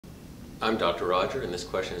I'm Dr. Roger, and this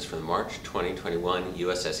question is from the March 2021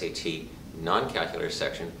 US SAT non-calculator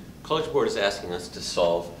section. College Board is asking us to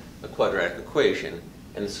solve a quadratic equation,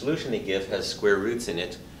 and the solution they give has square roots in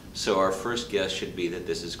it, so our first guess should be that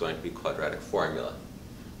this is going to be quadratic formula.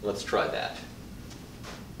 Let's try that.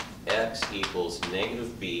 X equals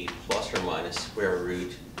negative b plus or minus square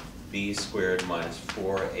root b squared minus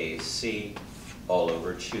 4ac all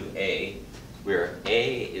over 2a, where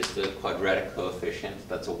a is the quadratic coefficient,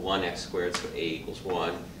 that's a 1x squared, so a equals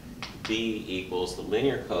 1. b equals the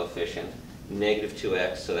linear coefficient, negative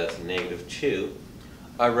 2x, so that's negative 2.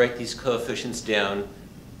 I write these coefficients down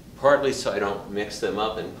partly so I don't mix them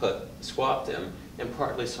up and swap them, and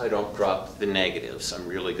partly so I don't drop the negatives. I'm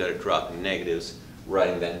really good at dropping negatives.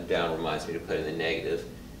 Writing that down reminds me to put in the negative.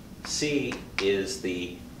 C is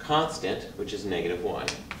the constant, which is negative 1.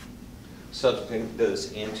 Substituting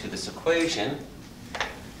those into this equation,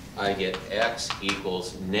 I get x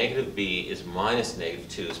equals negative b is minus negative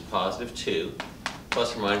 2 is positive 2,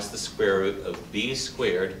 plus or minus the square root of b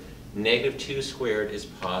squared. Negative 2 squared is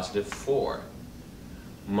positive 4.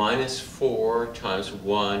 Minus 4 times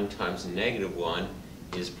 1 times negative 1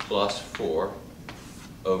 is plus 4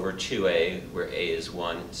 over 2a, where a is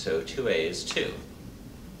 1, so 2a is 2.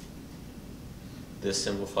 This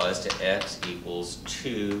simplifies to x equals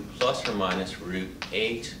 2 plus or minus root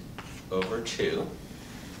 8 over 2.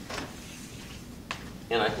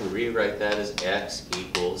 And I can rewrite that as x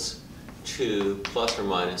equals 2 plus or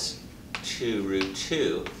minus 2 root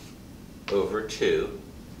 2 over 2.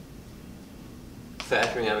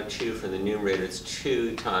 Factoring out a 2 from the numerator, it's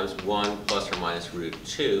 2 times 1 plus or minus root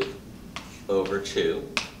 2 over 2.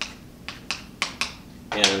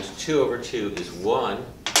 And 2 over 2 is 1.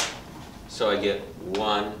 So I get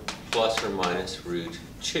 1 plus or minus root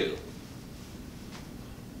 2.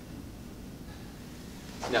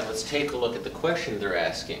 Now let's take a look at the question they're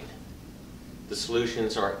asking. The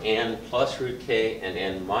solutions are n plus root k and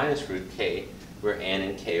n minus root k, where n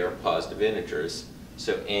and k are positive integers.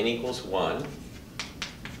 So n equals 1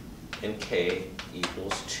 and k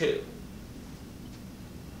equals 2.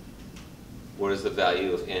 What is the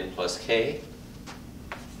value of n plus k?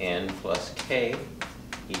 N plus k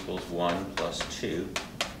equals 1 plus 2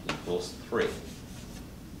 equals 3.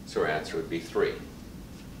 So our answer would be 3.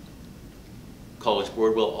 College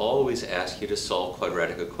Board will always ask you to solve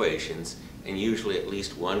quadratic equations, and usually at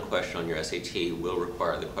least one question on your SAT will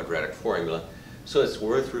require the quadratic formula, so it's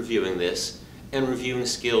worth reviewing this and reviewing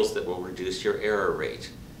skills that will reduce your error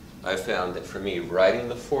rate. I've found that for me, writing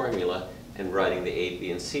the formula and writing the A,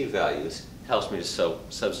 B, and C values helps me to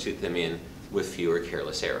substitute them in with fewer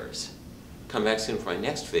careless errors. Come back soon for my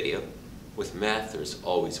next video. With math, there's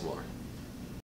always more.